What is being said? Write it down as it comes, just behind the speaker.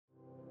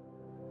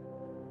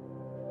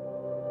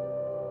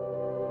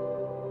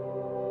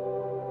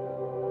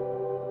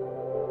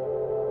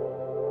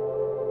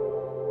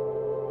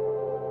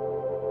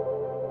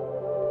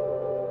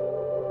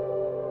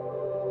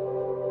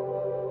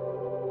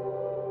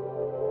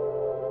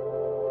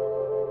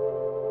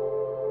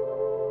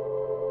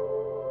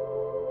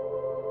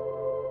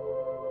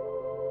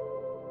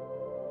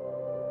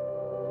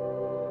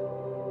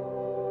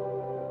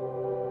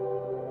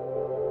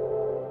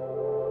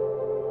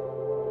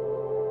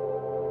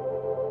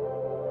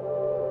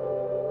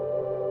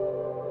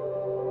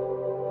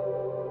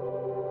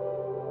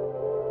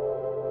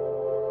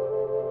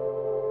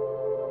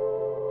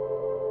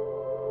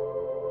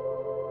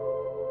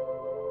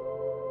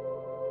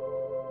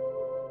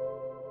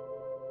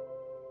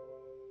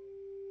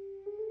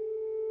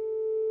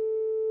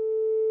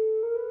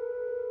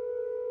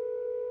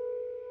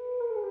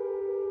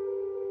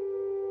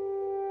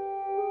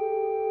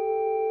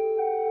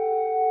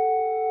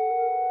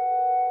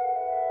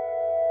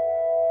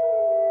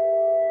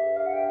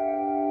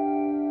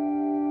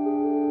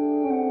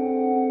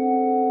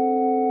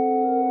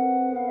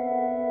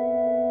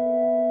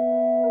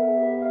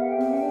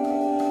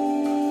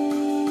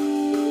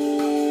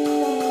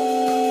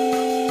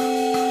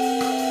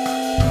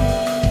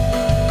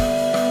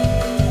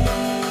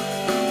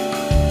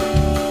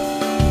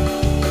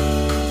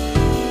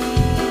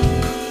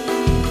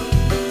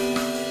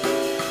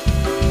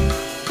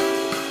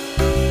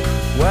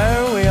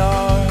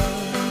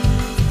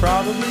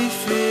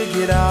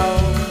it out.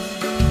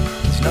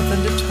 There's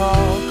nothing to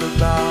talk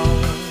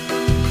about.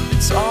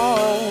 It's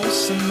all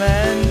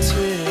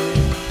cemented.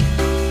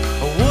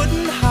 A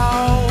wooden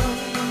house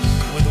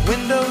with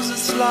windows that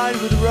slide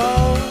with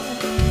rope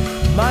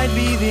might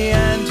be the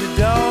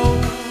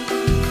antidote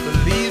for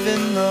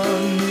leaving the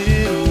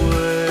Midwest.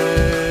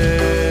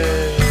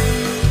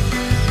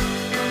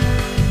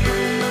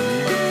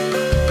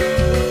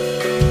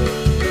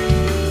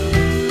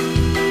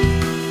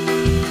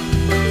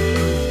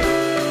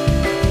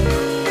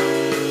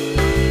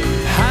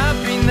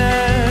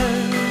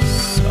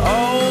 Happiness,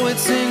 oh,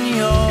 it's in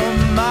your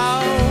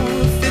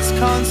mouth. It's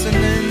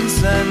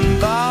consonants and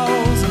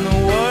vowels and the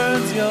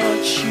words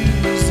you're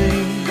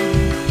choosing,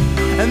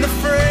 and the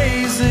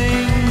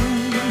phrasing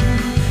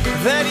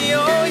that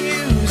you're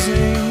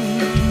using,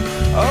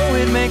 oh,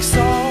 it makes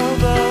all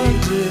the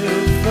difference.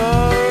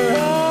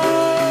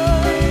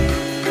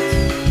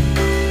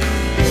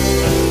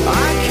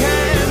 I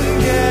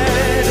can't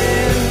get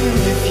in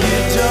if you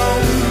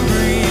don't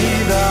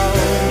breathe out.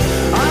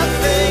 I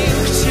think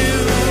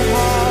too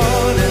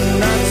hard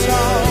and I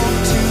talk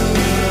too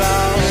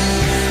loud.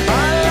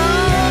 I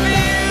love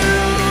you,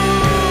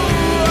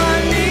 I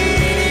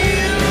need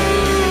you.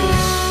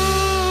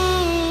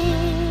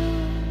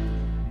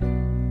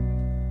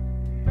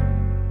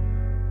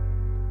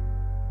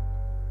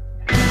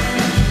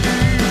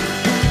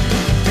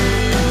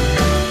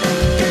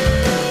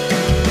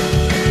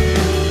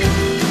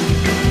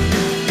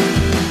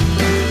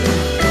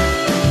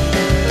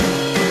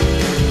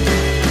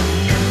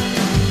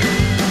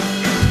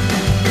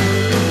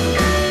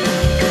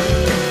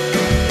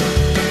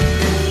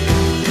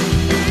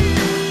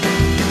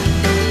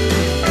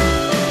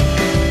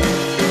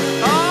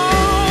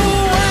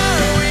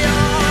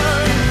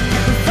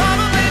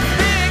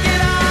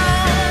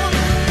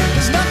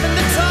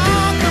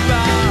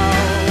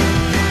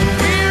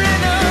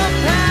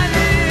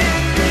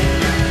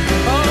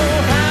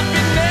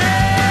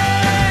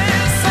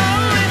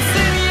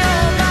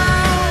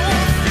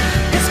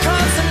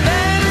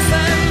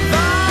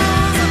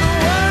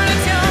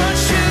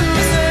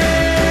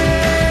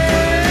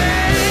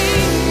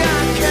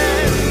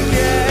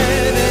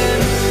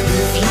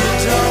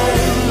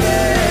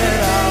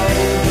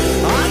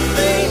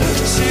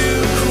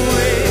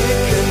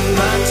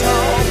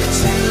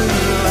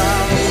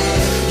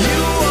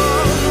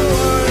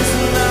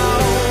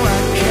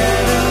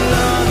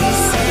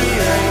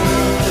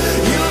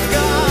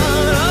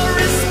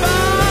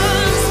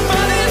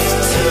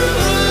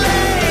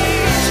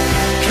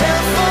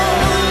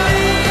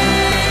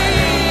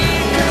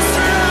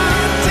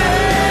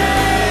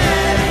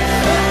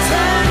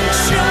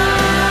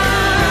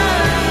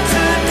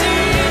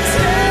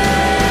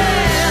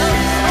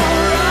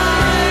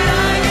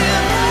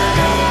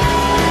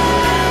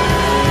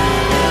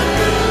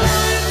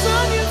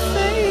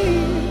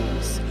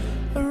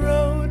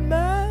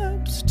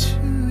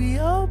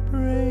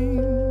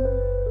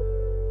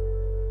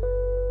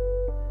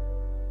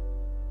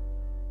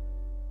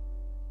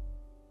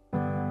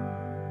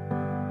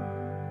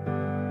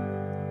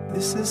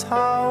 This is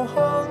how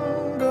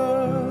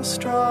hunger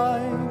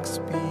strikes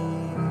begin.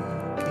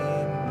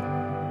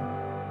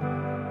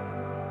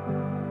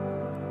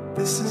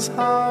 This is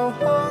how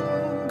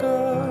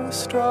hunger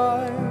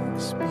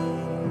strikes begin.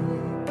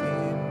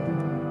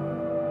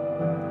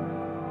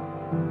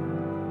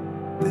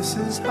 This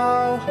is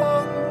how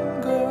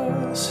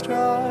hunger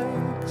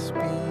strikes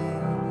begin.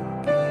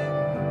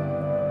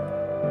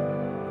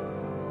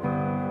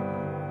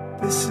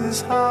 This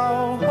is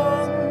how hunger